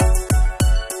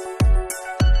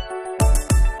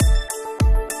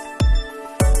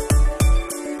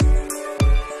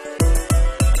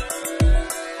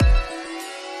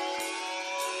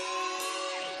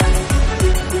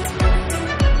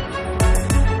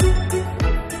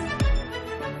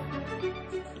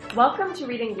Welcome to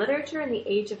Reading Literature in the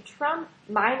Age of Trump.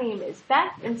 My name is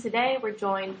Beth, and today we're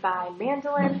joined by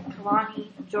Mandolin, Kalani,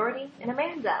 Jordy, and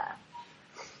Amanda.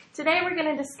 Today we're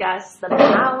going to discuss The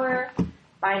Power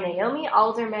by Naomi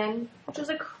Alderman, which is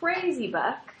a crazy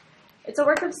book. It's a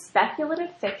work of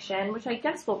speculative fiction, which I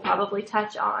guess we'll probably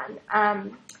touch on.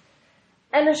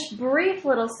 And a brief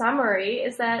little summary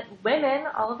is that women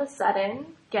all of a sudden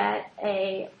get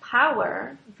a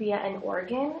power via an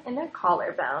organ in their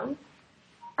collarbone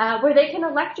where they can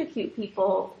electrocute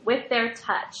people with their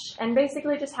touch, and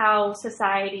basically just how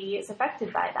society is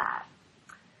affected by that.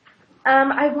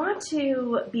 I want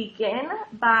to begin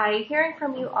by hearing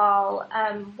from you all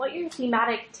what your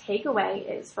thematic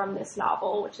takeaway is from this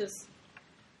novel, which is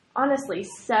honestly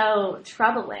so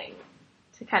troubling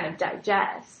to kind of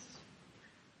digest.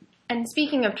 And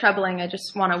speaking of troubling, I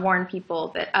just want to warn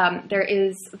people that there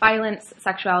is violence,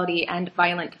 sexuality, and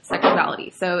violent sexuality.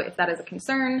 So if that is a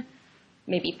concern,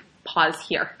 maybe pause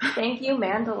here. Thank you,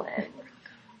 Mandolin.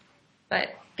 But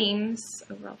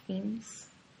overall themes.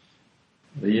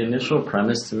 The initial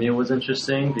premise to me was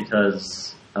interesting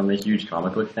because I'm a huge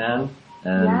comic book fan.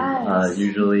 And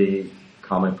usually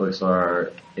comic books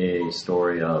are a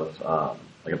story of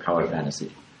like a power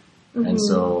fantasy. Mm-hmm. And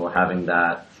so having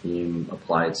that theme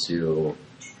applied to,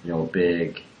 a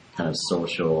big kind of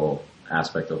social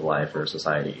aspect of life or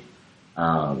society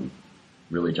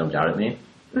really jumped out at me.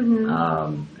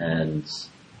 Mm-hmm. And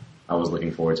I was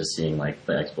looking forward to seeing like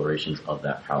the explorations of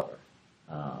that power.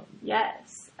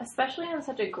 Yes, especially on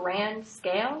such a grand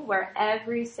scale where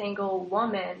every single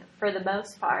woman, for the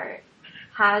most part,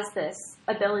 has this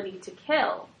ability to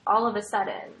kill all of a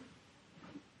sudden.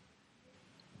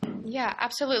 Yeah,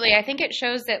 absolutely. I think it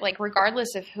shows that, like,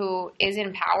 regardless of who is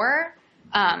in power,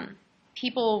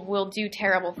 people will do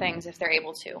terrible things if they're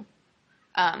able to.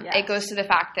 Yes. It goes to the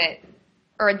fact that,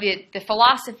 or the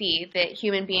philosophy that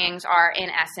human beings are, in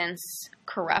essence,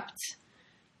 corrupt.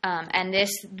 And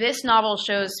this novel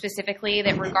shows specifically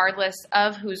that regardless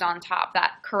of who's on top,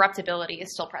 that corruptibility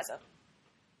is still present.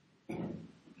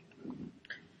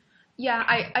 Yeah,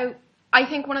 I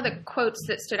think one of the quotes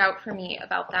that stood out for me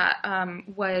about that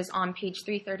was on page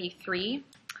 333.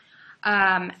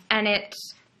 And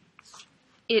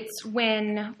it's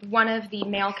when one of the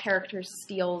male characters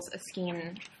steals a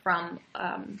skein from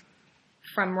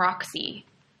Roxy,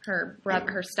 her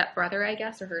stepbrother, I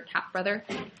guess, or her half-brother.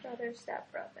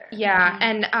 Stepbrother. Yeah,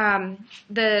 and I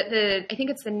think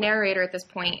it's the narrator at this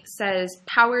point says,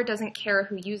 power doesn't care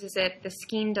who uses it, the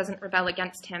skein doesn't rebel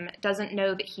against him, it doesn't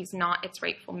know that he's not its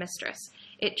rightful mistress.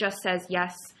 It just says,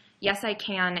 yes I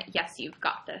can, yes you've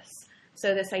got this.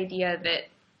 So this idea that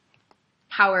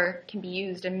power can be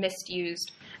used and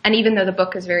misused, and even though the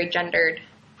book is very gendered,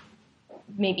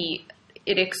 maybe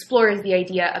it explores the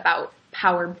idea about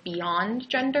power beyond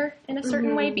gender in a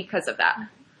certain way because of that.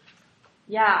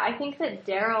 Yeah, I think that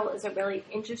Daryl is a really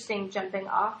interesting jumping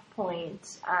off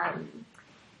point.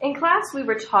 In class, we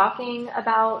were talking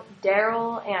about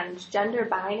Daryl and gender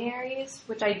binaries,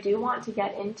 which I do want to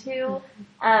get into.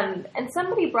 And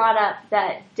somebody brought up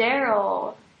that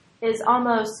Daryl is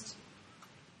almost,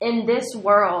 in this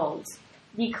world,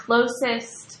 the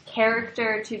closest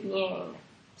character to being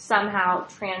somehow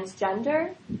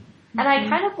transgender. And I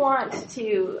kind of want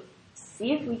to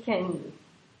see if we can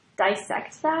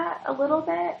dissect that a little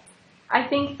bit. I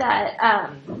think that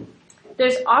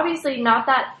there's obviously not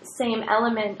that same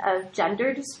element of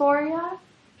gender dysphoria,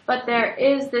 but there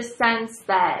is this sense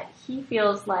that he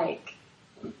feels like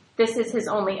this is his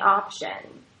only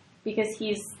option because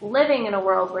he's living in a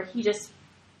world where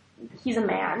he's a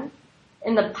man.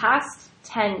 In the past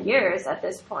 10 years at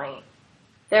this point,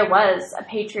 there was a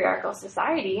patriarchal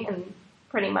society in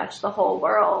pretty much the whole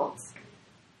world.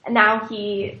 And now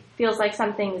he feels like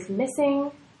something is missing.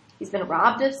 He's been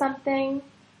robbed of something,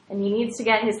 and he needs to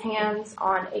get his hands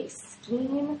on a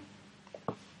skein.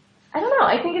 I don't know.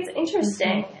 I think it's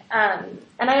interesting. Mm-hmm.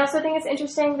 And I also think it's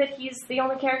interesting that he's the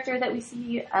only character that we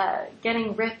see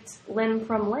getting ripped limb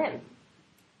from limb.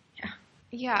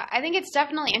 Yeah, I think it's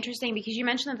definitely interesting because you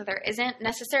mentioned that there isn't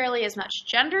necessarily as much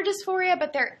gender dysphoria,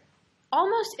 but there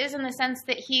almost is in the sense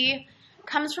that he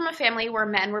comes from a family where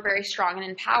men were very strong and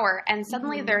in power, and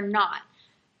suddenly they're not.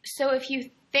 So if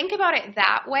you think about it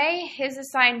that way, his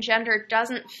assigned gender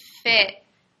doesn't fit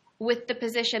with the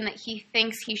position that he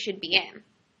thinks he should be in.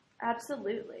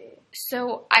 Absolutely.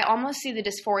 So I almost see the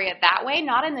dysphoria that way,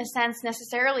 not in the sense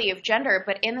necessarily of gender,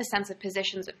 but in the sense of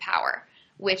positions of power,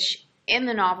 which in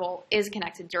the novel is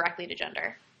connected directly to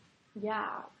gender. Yeah.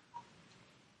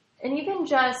 And even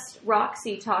just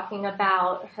Roxy talking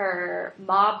about her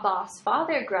mob boss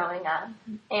father growing up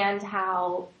and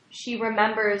how she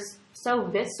remembers so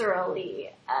viscerally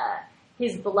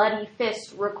his bloody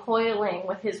fist recoiling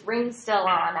with his ring still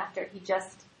on after he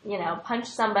just,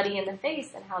 punched somebody in the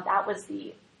face, and how that was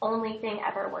the only thing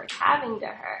ever worth having to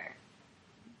her.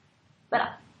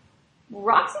 But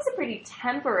Roxy's a pretty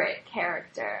temperate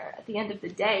character at the end of the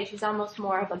day. She's almost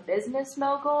more of a business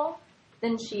mogul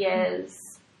than she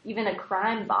is even a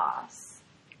crime boss.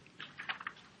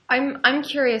 I'm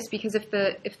curious because if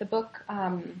the book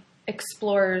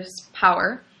explores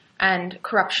power and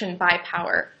corruption by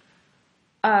power,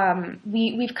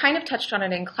 we've kind of touched on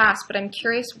it in class, but I'm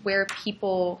curious where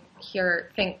people here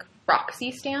think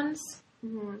Roxy stands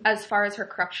as far as her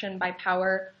corruption by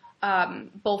power,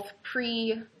 both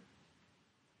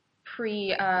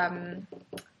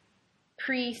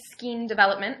pre-Skeen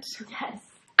development, yes,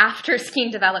 after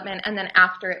Skeen development, and then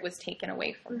after it was taken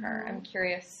away from her. I'm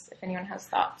curious if anyone has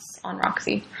thoughts on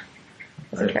Roxy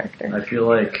as a character. I feel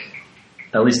like,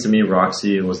 at least to me,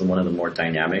 Roxy was one of the more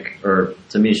dynamic, or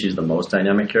to me, she's the most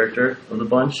dynamic character of the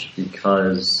bunch,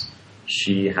 because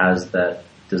she has that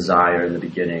desire in the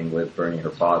beginning with burning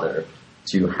her father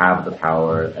to have the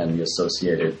power and the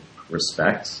associated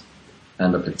respect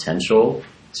and the potential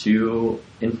to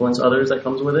influence others that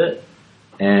comes with it.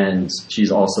 And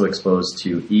she's also exposed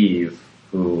to Eve,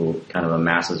 who kind of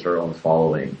amasses her own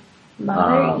following.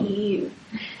 Mother Eve.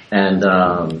 And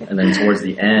then towards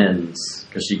the end,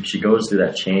 because she goes through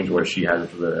that change where she has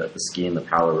the Skeen, the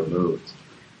power removed.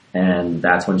 And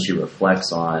that's when she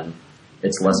reflects on,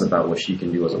 it's less about what she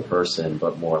can do as a person,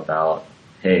 but more about,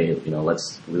 hey,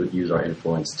 let's use our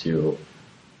influence to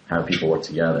have people work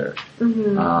together.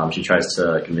 She tries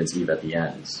to convince Eve at the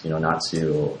end, not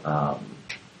to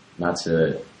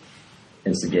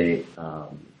instigate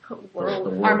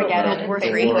Armageddon,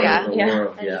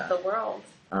 the world.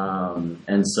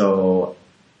 And so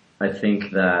I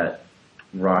think that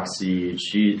Roxy,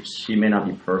 she may not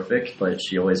be perfect, but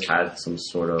she always had some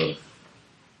sort of,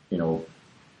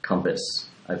 compass.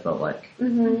 I felt like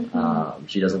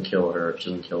she doesn't kill her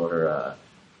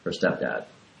stepdad,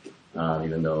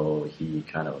 even though he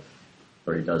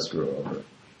does screw her over.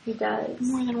 He does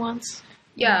more than once.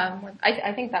 Yeah,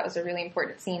 I think that was a really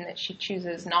important scene, that she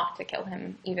chooses not to kill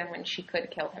him, even when she could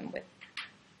kill him with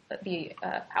the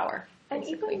power. And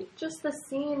even just the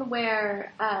scene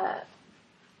where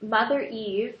Mother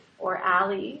Eve, or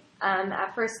Allie,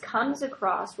 at first comes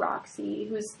across Roxy,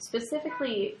 who's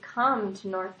specifically come to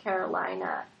North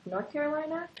Carolina?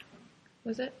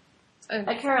 Was it?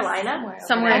 Carolina?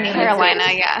 Somewhere in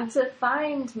Carolina, yeah. To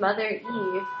find Mother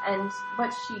Eve, and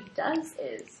what she does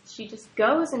is she just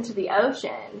goes into the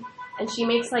ocean and she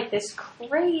makes this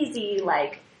crazy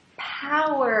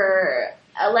power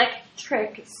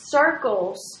electric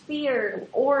circle, sphere,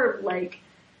 orb,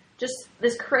 just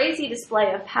this crazy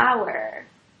display of power,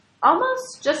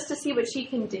 almost just to see what she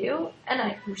can do.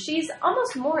 And she's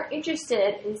almost more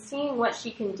interested in seeing what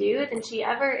she can do than she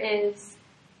ever is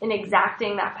in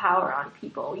exacting that power on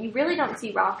people. You really don't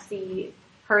see Roxy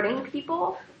hurting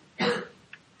people.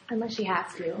 Unless she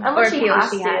has to. Unless she has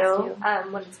to.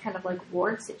 When it's kind of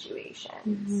war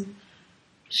situations.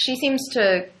 She seems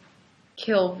to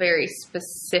kill very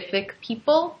specific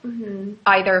people,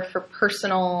 either for her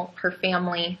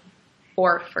family,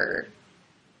 or for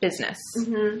business.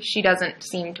 She doesn't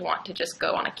seem to want to just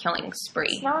go on a killing spree.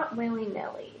 It's not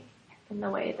willy-nilly in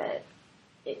the way that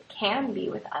it can be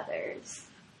with others.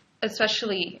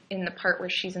 Especially in the part where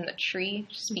she's in the tree,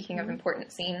 speaking of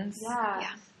important scenes. Yeah.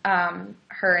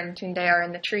 Her and Tunde are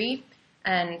in the tree,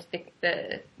 and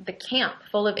the camp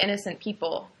full of innocent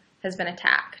people has been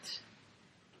attacked.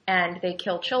 And they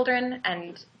kill children,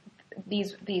 and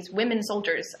these women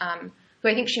soldiers, who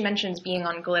I think she mentions being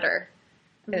on glitter,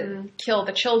 kill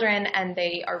the children, and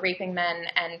they are raping men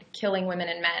and killing women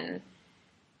and men.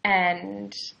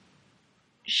 And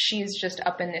she's just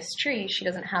up in this tree. She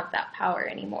doesn't have that power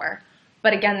anymore.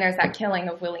 But again, there's that killing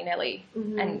of willy-nilly,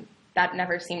 and that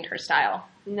never seemed her style.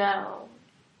 No.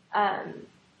 In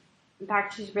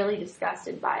fact, she's really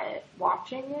disgusted by it,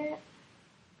 watching it,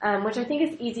 which I think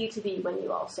is easy to be when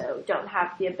you also don't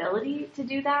have the ability to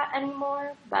do that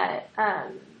anymore. But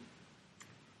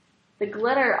the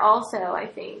glitter also, I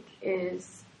think,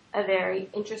 is a very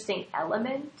interesting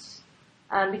element,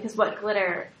 because what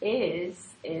glitter is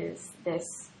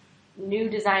this new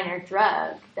designer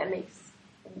drug that makes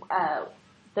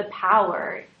the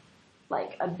power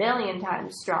 1 billion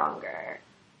times stronger,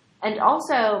 and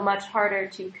also much harder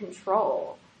to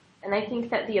control. And I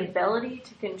think that the ability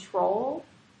to control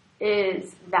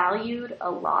is valued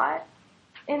a lot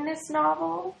in this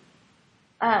novel.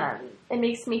 It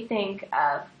makes me think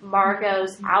of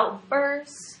Margot's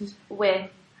outburst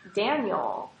with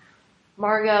Daniel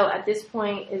Margot, at this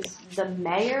point, is the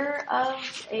mayor of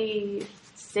a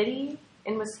city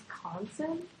in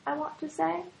Wisconsin, I want to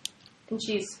say. And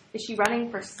is she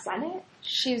running for Senate?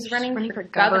 She's running for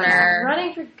governor.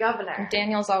 Running for governor.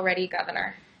 Daniel's already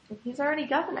governor. He's already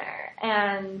governor.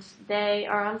 And they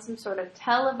are on some sort of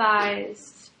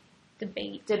televised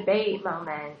debate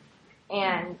moment.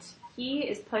 And he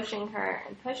is pushing her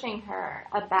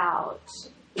about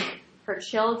her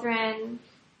children,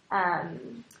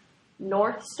 the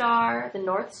North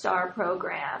Star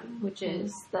program, which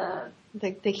is the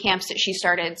camps that she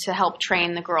started to help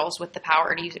train the girls with the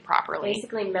power to use it properly.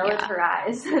 Basically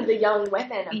militarize the young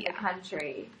women of the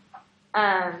country.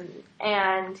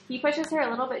 And he pushes her a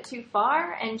little bit too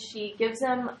far, and she gives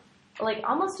him like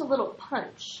almost a little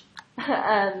punch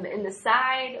in the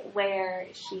side where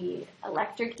she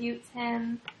electrocutes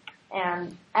him,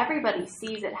 and everybody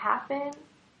sees it happen.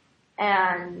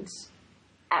 And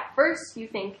at first you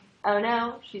think, oh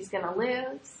no, she's gonna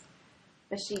lose.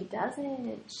 But she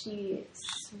doesn't. She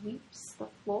sweeps the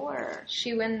floor.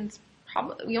 She wins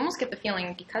probably. We almost get the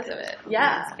feeling because of it.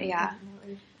 Yeah.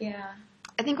 Yeah.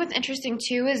 I think what's interesting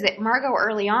too is that Margot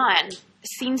early on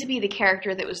seemed to be the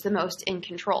character that was the most in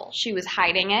control. She was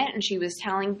hiding it, and she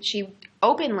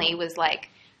openly was like,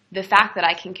 the fact that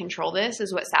I can control this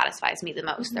is what satisfies me the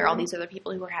most. Mm-hmm. There are all these other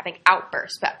people who are having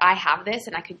outbursts, but I have this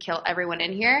and I could kill everyone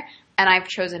in here, and I've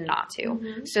chosen not to.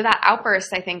 Mm-hmm. So that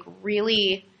outburst, I think,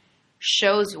 really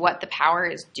shows what the power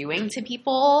is doing to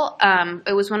people.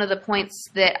 It was one of the points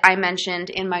that I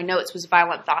mentioned in my notes was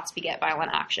violent thoughts beget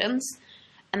violent actions.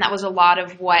 And that was a lot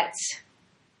of what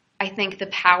I think the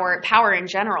power in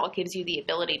general gives you the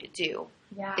ability to do,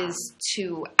 is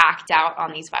to act out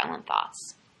on these violent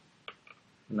thoughts.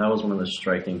 And that was one of the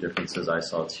striking differences I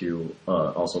saw too,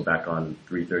 also back on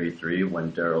 333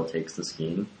 when Daryl takes the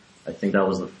skein. I think that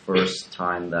was the first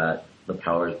time that the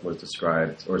power was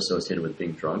described or associated with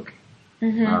being drunk.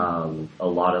 Mm-hmm. A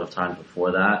lot of times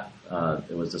before that,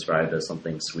 it was described as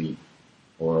something sweet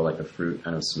or like a fruit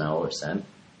kind of smell or scent.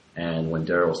 And when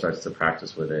Daryl starts to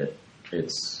practice with it,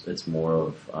 it's more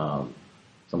of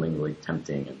something really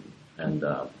tempting and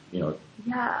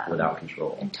without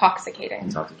control.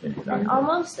 Intoxicating. And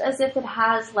almost as if it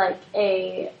has like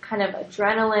a kind of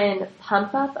adrenaline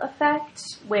pump-up effect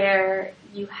where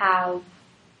you have,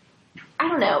 I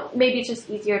don't know, maybe it's just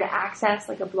easier to access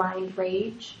like a blind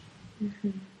rage.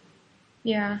 Mm-hmm.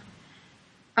 Yeah.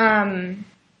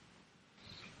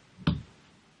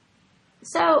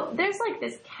 So there's like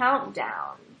this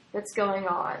countdown that's going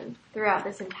on throughout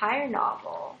this entire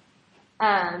novel,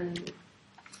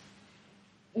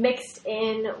 mixed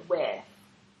in with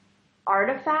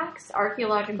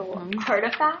archaeological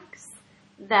artifacts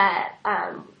that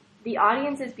the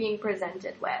audience is being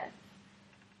presented with,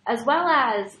 as well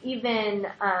as even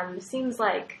seems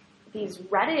like these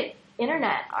Reddit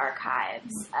internet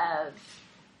archives of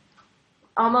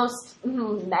almost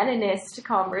Meninist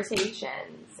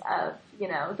conversations of,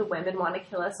 the women want to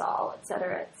kill us all, et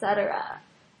cetera, et cetera.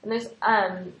 And there's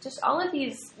just all of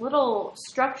these little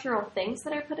structural things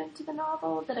that are put into the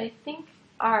novel that I think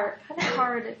are kind of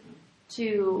hard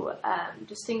to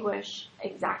distinguish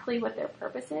exactly what their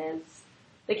purpose is.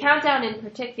 The countdown in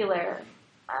particular,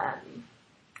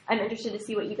 I'm interested to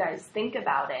see what you guys think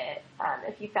about it.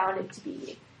 If you found it to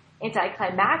be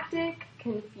anticlimactic,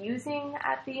 confusing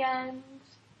at the end.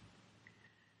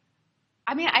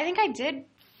 I mean, I think I did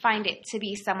find it to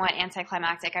be somewhat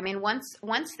anticlimactic. I mean, once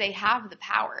they have the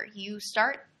power, you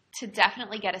start to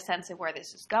definitely get a sense of where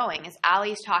this is going. As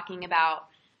Allie's talking about,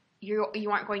 you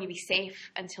aren't going to be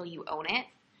safe until you own it.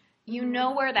 You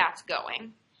know where that's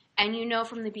going. And you know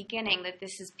from the beginning that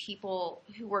this is people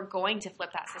who are going to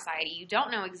flip that society. You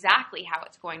don't know exactly how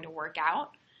it's going to work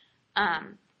out.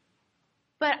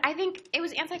 But I think it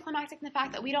was anticlimactic in the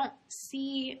fact that we don't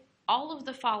see all of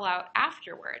the fallout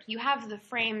afterward. You have the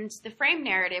frame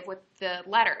narrative with the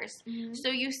letters. Mm-hmm. So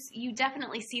you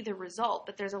definitely see the result,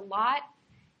 but there's a lot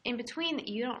in between that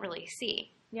you don't really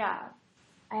see. Yeah.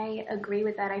 I agree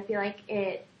with that. I feel like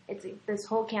it's this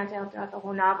whole countdown throughout the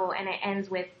whole novel, and it ends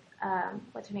with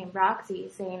what's her name, Roxy,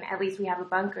 saying, at least we have a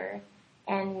bunker,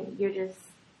 and you're just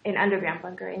an underground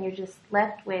bunker, and you're just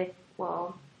left with,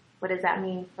 well, what does that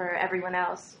mean for everyone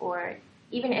else? Or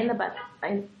even in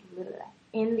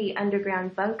the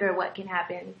underground bunker, what can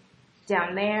happen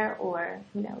down there, or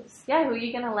who knows? Yeah, who are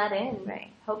you going to let in?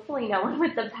 Right. Hopefully no one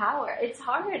with the power. It's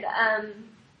hard.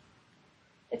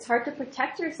 It's hard to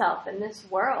protect yourself in this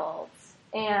world.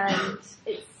 And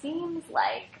it seems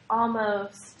like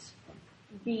almost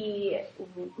the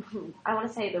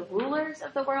rulers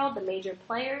of the world, the major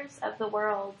players of the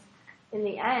world, in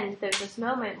the end, there's this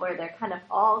moment where they're kind of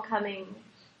all coming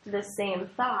the same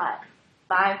thought,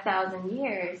 5,000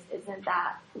 years isn't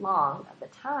that long of a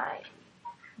time.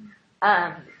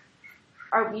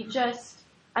 Are we just,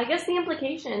 I guess the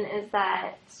implication is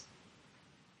that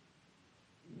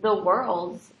the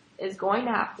world is going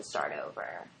to have to start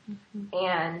over. Mm-hmm.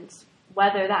 And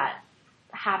whether that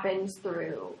happens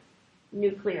through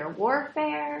nuclear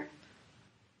warfare,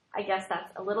 I guess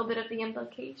that's a little bit of the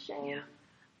implication. Yeah.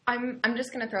 I'm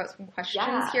just going to throw out some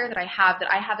questions here that I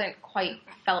haven't quite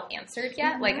felt answered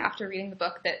yet, mm-hmm. like after reading the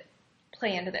book, that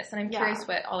play into this. And I'm curious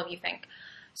what all of you think.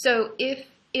 So if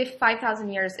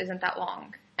 5,000 years isn't that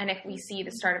long, and if we see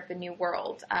the start of the new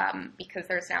world, because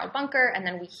there's now a bunker, and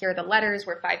then we hear the letters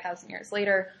where 5,000 years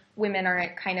later, women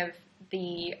are kind of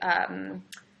the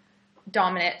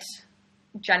dominant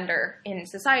gender in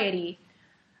society,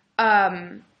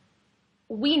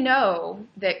 we know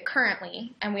that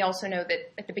currently, and we also know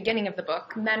that at the beginning of the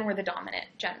book, men were the dominant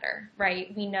gender,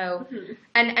 right? We know, mm-hmm.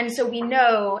 and so we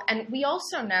know, and we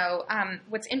also know,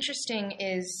 what's interesting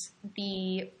is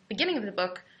the beginning of the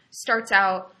book starts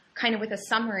out kind of with a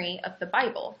summary of the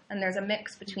Bible, and there's a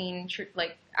mix between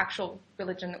like actual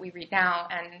religion that we read now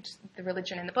and the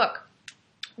religion in the book,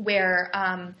 where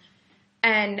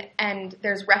and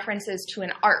there's references to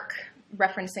an ark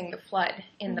referencing the flood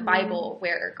in the mm-hmm. Bible,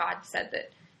 where God said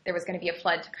that there was going to be a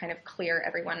flood to kind of clear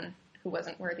everyone who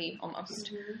wasn't worthy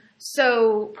almost. Mm-hmm.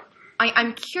 So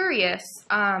I'm curious,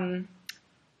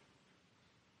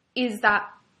 is that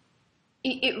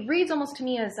it reads almost to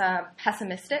me as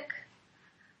pessimistic,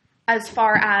 as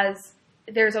far as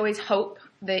there's always hope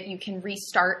that you can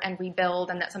restart and rebuild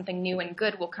and that something new and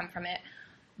good will come from it.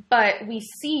 But we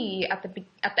see at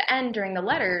the end during the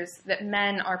letters that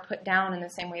men are put down in the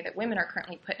same way that women are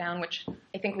currently put down, which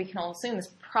I think we can all assume is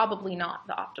probably not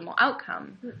the optimal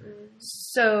outcome. Mm-mm.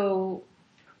 So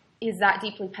is that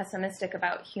deeply pessimistic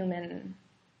about humans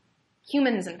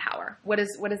in power? What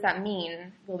does that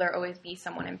mean? Will there always be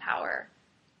someone in power?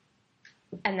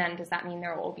 And then does that mean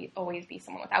there will always be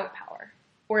someone without power?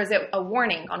 Or is it a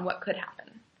warning on what could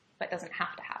happen, but doesn't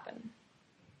have to happen?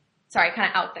 Sorry, kind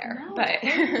of out there, no, but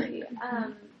totally.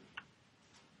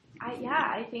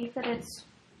 I think that it's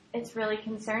really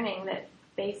concerning that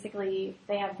basically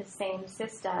they have the same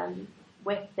system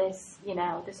with this,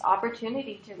 this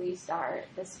opportunity to restart,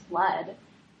 this flood,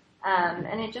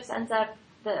 and it just ends up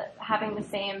having the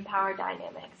same power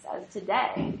dynamics as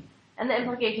today. And the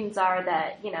implications are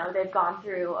that, they've gone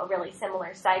through a really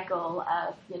similar cycle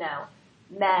of,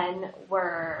 men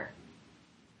were,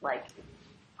 like,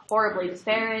 horribly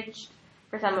disparaged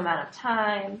for some amount of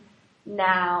time.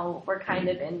 Now we're kind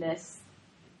of in this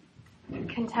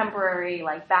contemporary,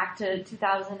 like, back to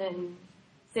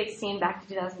 2016, back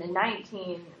to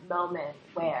 2019 moment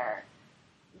where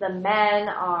the men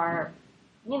are,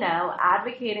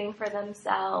 advocating for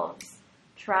themselves,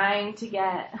 trying to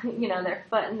get, their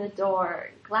foot in the door,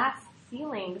 glass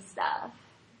ceiling stuff.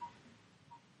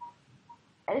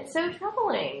 And it's so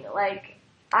troubling. Like,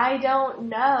 I don't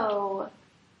know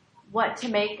what to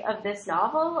make of this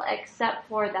novel, except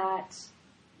for that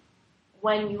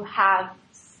when you have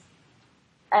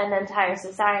an entire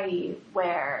society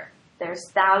where there's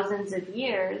thousands of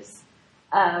years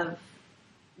of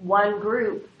one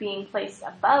group being placed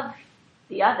above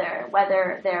the other,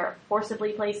 whether they're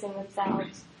forcibly placing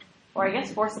themselves, or I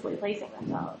guess forcibly placing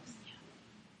themselves.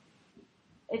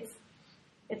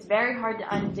 It's very hard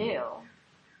to undo.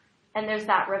 And there's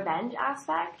that revenge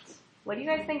aspect. What do you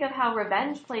guys think of how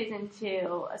revenge plays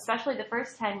into, especially the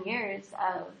first 10 years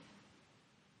of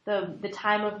the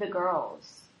time of the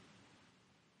girls?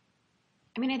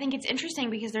 I mean, I think it's interesting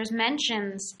because there's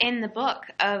mentions in the book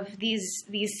of these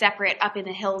separate, up in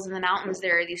the hills and the mountains,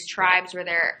 there are these tribes where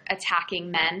they're attacking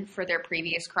men for their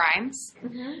previous crimes.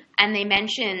 Mm-hmm. And they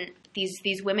mention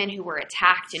these women who were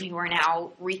attacked and who are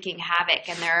now wreaking havoc.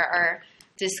 And there are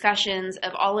discussions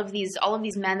of all of these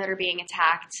men that are being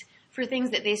attacked for things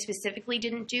that they specifically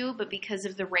didn't do, but because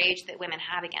of the rage that women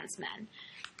have against men.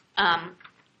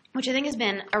 Which I think has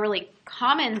been a really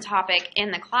common topic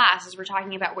in the class as we're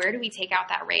talking about where do we take out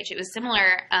that rage. It was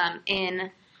similar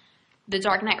in The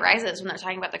Dark Knight Rises when they're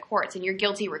talking about the courts, and you're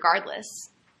guilty regardless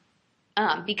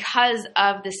because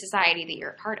of the society that you're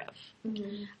a part of.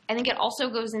 Mm-hmm. I think it also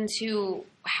goes into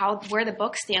where the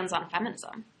book stands on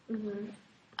feminism.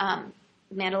 Mm-hmm.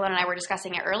 Mandela and I were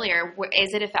discussing it earlier.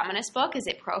 Is it a feminist book? Is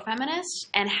it pro-feminist?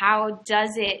 And how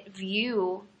does it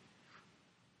view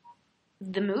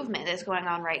the movement that's going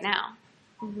on right now?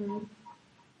 Mm-hmm.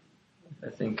 I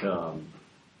think, to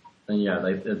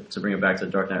bring it back to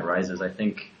Dark Knight Rises, I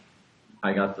think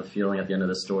I got the feeling at the end of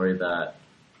the story that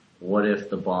what if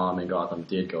the bomb in Gotham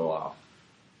did go off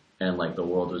and, like, the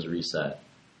world was reset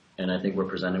And I think we're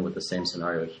presented with the same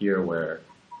scenario here where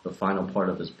the final part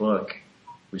of this book,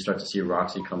 we start to see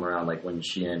Roxy come around, like when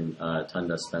she and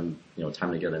Tunda spend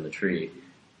time together in the tree.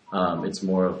 It's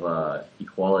more of a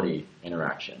equality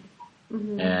interaction.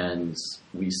 Mm-hmm. And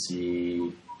we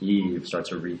see Eve start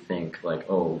to rethink, like,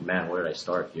 oh man, where did I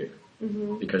start here?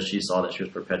 Mm-hmm. Because she saw that she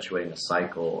was perpetuating a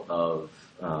cycle of,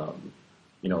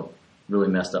 really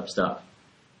messed up stuff.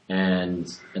 And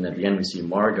at the end we see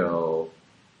Margot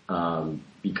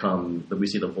we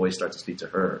see the voice start to speak to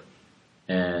her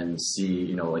and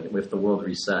see, like if the world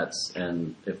resets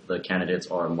and if the candidates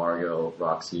are Margot,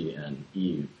 Roxy, and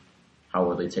Eve, how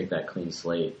will they take that clean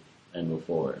slate and move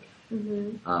forward?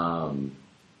 Mm-hmm.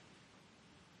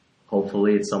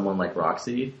 Hopefully it's someone like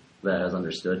Roxy that has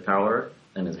understood power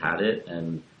and has had it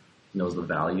and knows the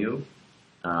value.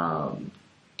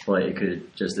 But it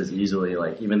could just as easily,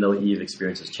 like, even though Eve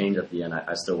experiences change at the end,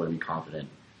 I still wouldn't be confident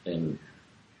in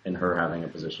her having a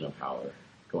position of power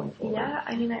going forward. Yeah,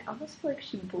 I mean, I almost feel like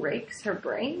she breaks her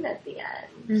brain at the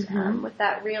end with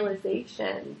that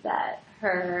realization that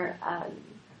her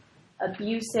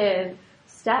abusive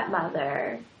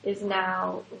stepmother is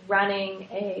now running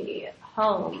a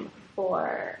home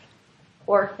for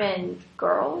orphaned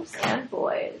girls and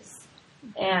boys.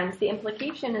 And the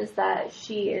implication is that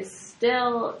she is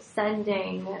still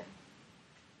sending,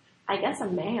 I guess, a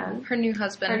man. Her new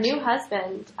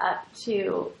husband, up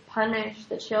to punish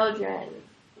the children,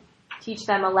 teach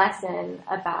them a lesson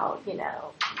about,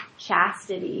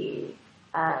 chastity,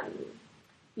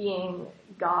 being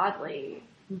godly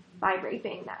by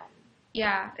raping them.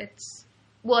 Yeah,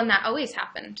 and that always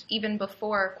happened, even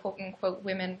before, quote-unquote,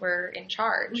 women were in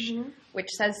charge, which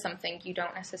says something you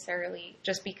don't necessarily,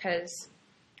 just because,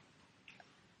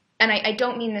 and I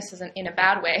don't mean this in a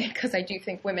bad way, because I do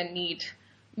think women need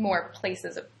more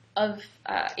places of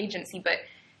agency, but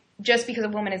just because a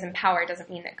woman is in power doesn't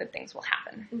mean that good things will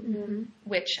happen,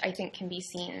 which I think can be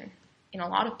seen in a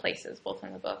lot of places, both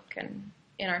in the book and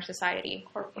in our society.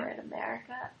 Corporate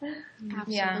America.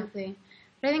 Absolutely. Yeah.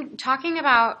 But I think talking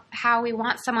about how we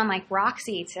want someone like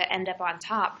Roxy to end up on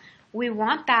top, we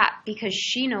want that because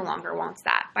she no longer wants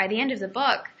that. By the end of the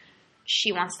book,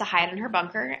 she wants to hide in her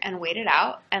bunker and wait it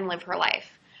out and live her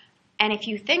life. And if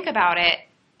you think about it,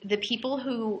 the people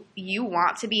who you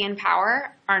want to be in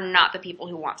power are not the people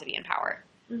who want to be in power.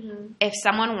 Mm-hmm. If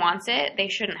someone wants it, they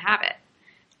shouldn't have it.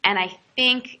 And I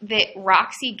think that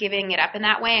Roxy giving it up in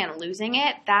that way and losing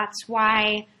it, that's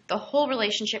why the whole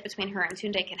relationship between her and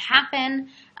Tunde can happen.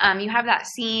 You have that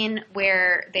scene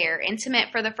where they're intimate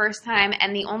for the first time,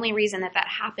 and the only reason that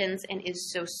happens and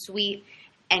is so sweet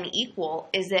and equal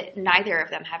is that neither of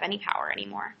them have any power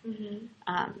anymore. Mm-hmm.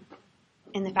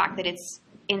 And the fact that it's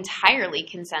entirely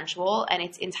consensual and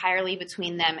it's entirely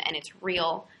between them and it's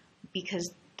real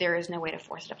because there is no way to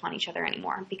force it upon each other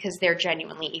anymore because they're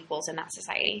genuinely equals in that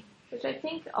society. Which I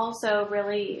think also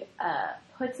really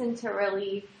puts into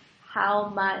relief how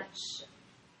much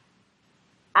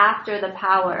after the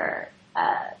power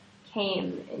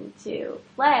came into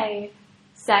play,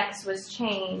 sex was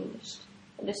changed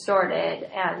and distorted,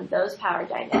 and those power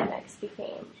dynamics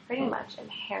became pretty much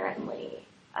inherently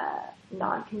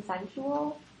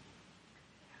non-consensual.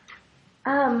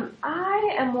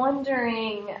 I am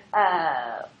wondering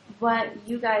what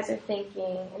you guys are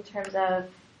thinking in terms of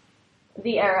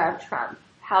the era of Trump,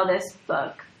 how this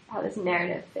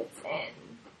narrative fits in.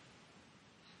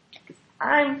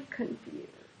 I'm confused.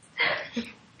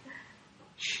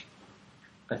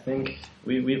 I think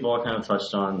we've all kind of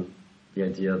touched on the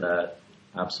idea that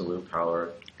absolute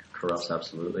power corrupts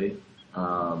absolutely.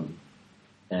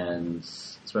 And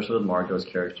especially with Margot's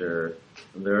character,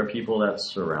 there are people that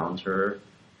surround her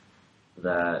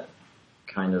that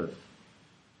kind of,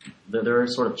 there are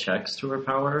sort of checks to her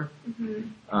power.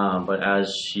 Mm-hmm. But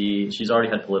as she's already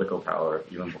had political power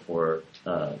even before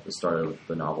the start of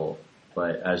the novel.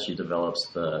 But as she develops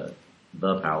the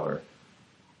power,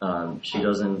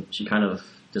 she kind of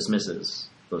dismisses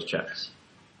those checks.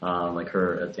 Like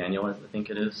her, Daniel, I think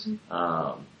it is.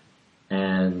 Mm-hmm.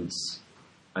 And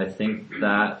I think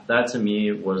that to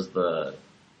me was the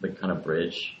kind of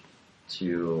bridge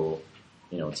to,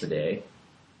 today.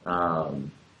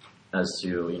 As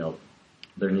to,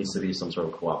 there needs to be some sort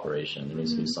of cooperation. There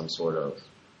needs to be some sort of,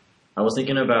 I was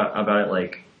thinking about it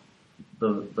like,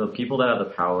 the people that have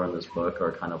the power in this book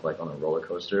are kind of like on a roller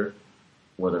coaster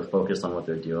where they're focused on what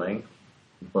they're doing,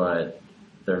 but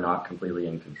they're not completely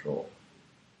in control.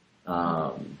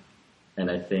 And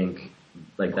I think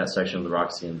like that section of the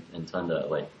Roxy and Tunda,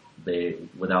 like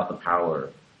without the power,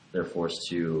 they're forced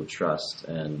to trust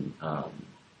and,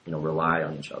 rely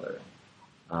on each other.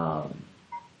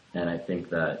 And I think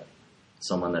that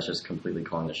someone that's just completely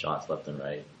calling the shots left and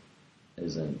right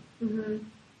is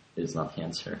not the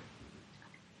answer.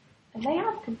 And they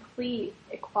have complete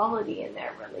equality in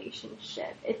their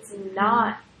relationship. It's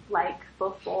not like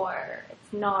before.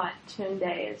 It's not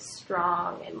Tunde is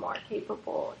strong and more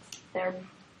capable. They're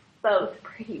both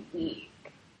pretty weak.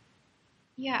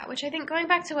 Yeah, which I think, going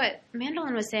back to what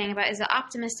Mandolin was saying about is it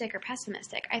optimistic or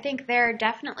pessimistic, I think there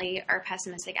definitely are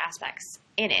pessimistic aspects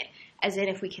in it, as in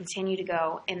if we continue to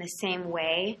go in the same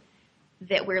way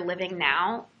that we're living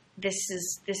now, this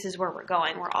is where we're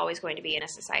going. We're always going to be in a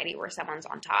society where someone's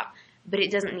on top. But it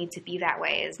doesn't need to be that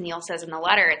way. As Neil says in the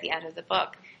letter at the end of the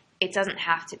book, it doesn't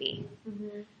have to be.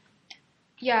 Mm-hmm.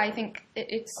 Yeah, I think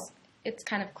it's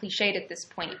kind of cliched at this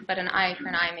point, but an eye for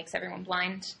an eye makes everyone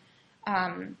blind.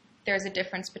 There's a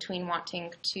difference between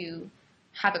wanting to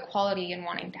have equality and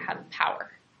wanting to have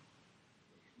power.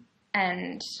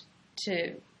 And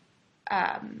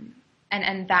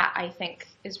and that, I think,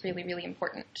 is really, really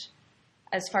important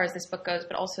as far as this book goes,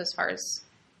 but also as far as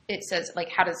it says,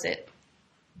 like,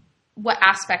 what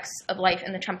aspects of life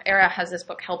in the Trump era has this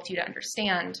book helped you to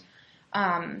understand,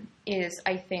 is,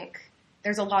 I think,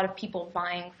 there's a lot of people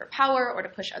vying for power or to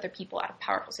push other people out of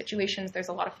powerful situations. There's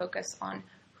a lot of focus on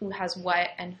who has what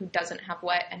and who doesn't have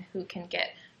what and who can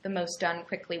get the most done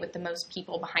quickly with the most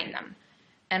people behind them.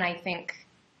 And I think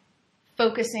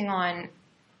focusing on,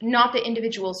 not that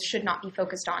individuals should not be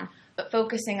focused on, but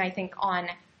focusing, I think, on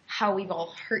how we've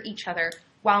all hurt each other,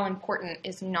 while important,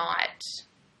 is not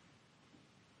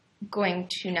going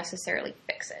to necessarily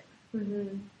fix it.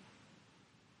 Mm-hmm.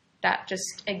 That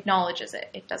just acknowledges it.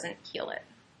 It doesn't heal it.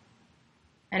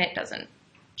 And it doesn't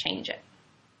change it.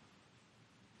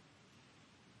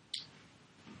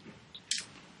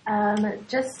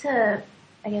 Just to,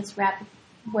 I guess, wrap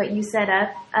what you set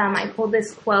up, I pulled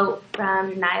this quote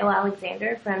from Niall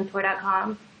Alexander from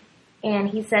Tor.com, and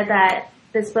he said that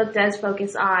this book does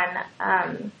focus on,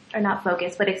 or not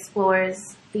focus, but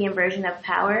explores the inversion of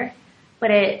power,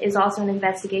 but it is also an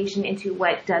investigation into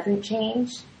what doesn't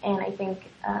change, and I think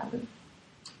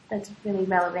that's really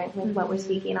relevant with what we're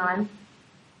speaking on.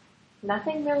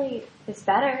 Nothing really is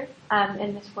better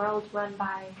in this world run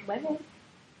by women.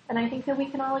 And I think that we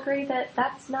can all agree that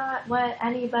that's not what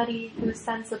anybody who's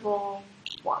sensible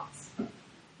wants.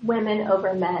 Women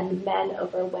over men, men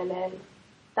over women.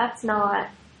 That's not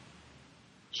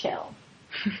chill.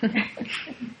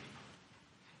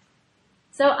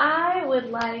 So I would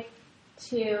like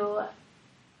to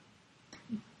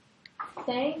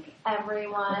thank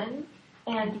everyone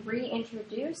and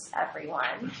reintroduce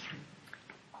everyone.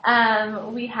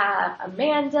 We have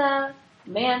Amanda,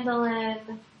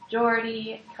 Mandolin,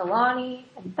 Jordy, Kalani,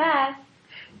 and Beth.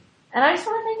 And I just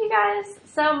want to thank you guys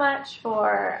so much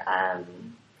for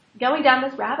going down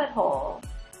this rabbit hole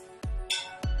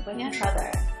with each other.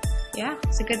 Yeah,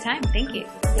 it's a good time. Thank you.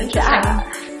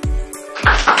 Interesting.